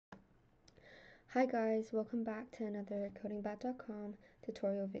Hi guys, welcome back to another codingbat.com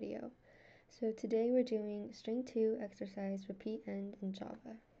tutorial video. So today we're doing string 2 exercise repeatEnd in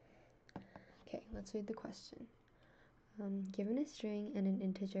Java. Okay, let's read the question. Given a string and an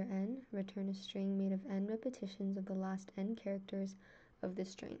integer n, return a string made of n repetitions of the last n characters of the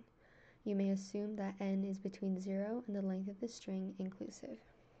string. You may assume that n is between 0 and the length of the string inclusive.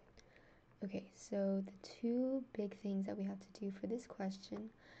 Okay, so the two big things that we have to do for this question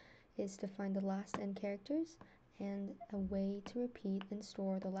is to find the last n characters and a way to repeat and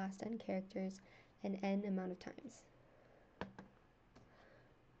store the last n characters an n amount of times.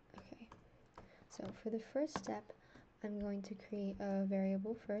 Okay, so for the first step, I'm going to create a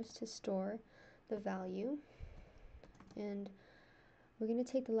variable first to store the value, and we're going to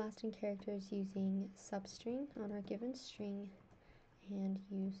take the last n characters using substring on our given string and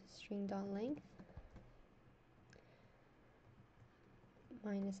use string.length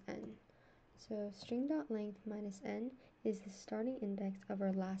minus n. So string.length minus n is the starting index of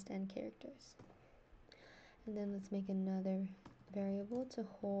our last n characters. And then let's make another variable to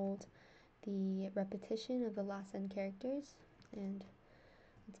hold the repetition of the last n characters, and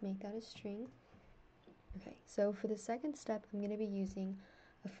let's make that a string. Okay, so for the second step, I'm going to be using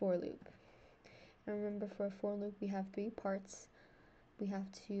a for loop. And remember, for a for loop, we have three parts. We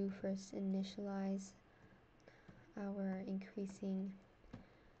have to first initialize our increasing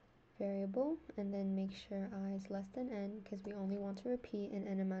variable and then make sure I is less than n because we only want to repeat an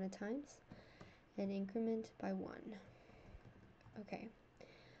n amount of times, and increment by 1. Okay,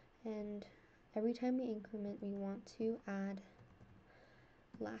 and every time we increment we want to add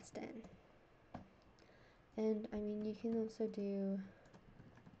last n. And I mean, you can also do,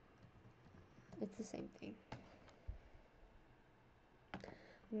 it's the same thing.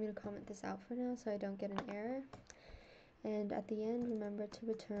 I'm going to comment this out for now so I don't get an error. And at the end, remember to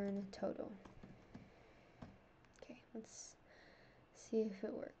return total. Okay, let's see if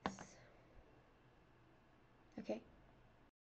it works. Okay,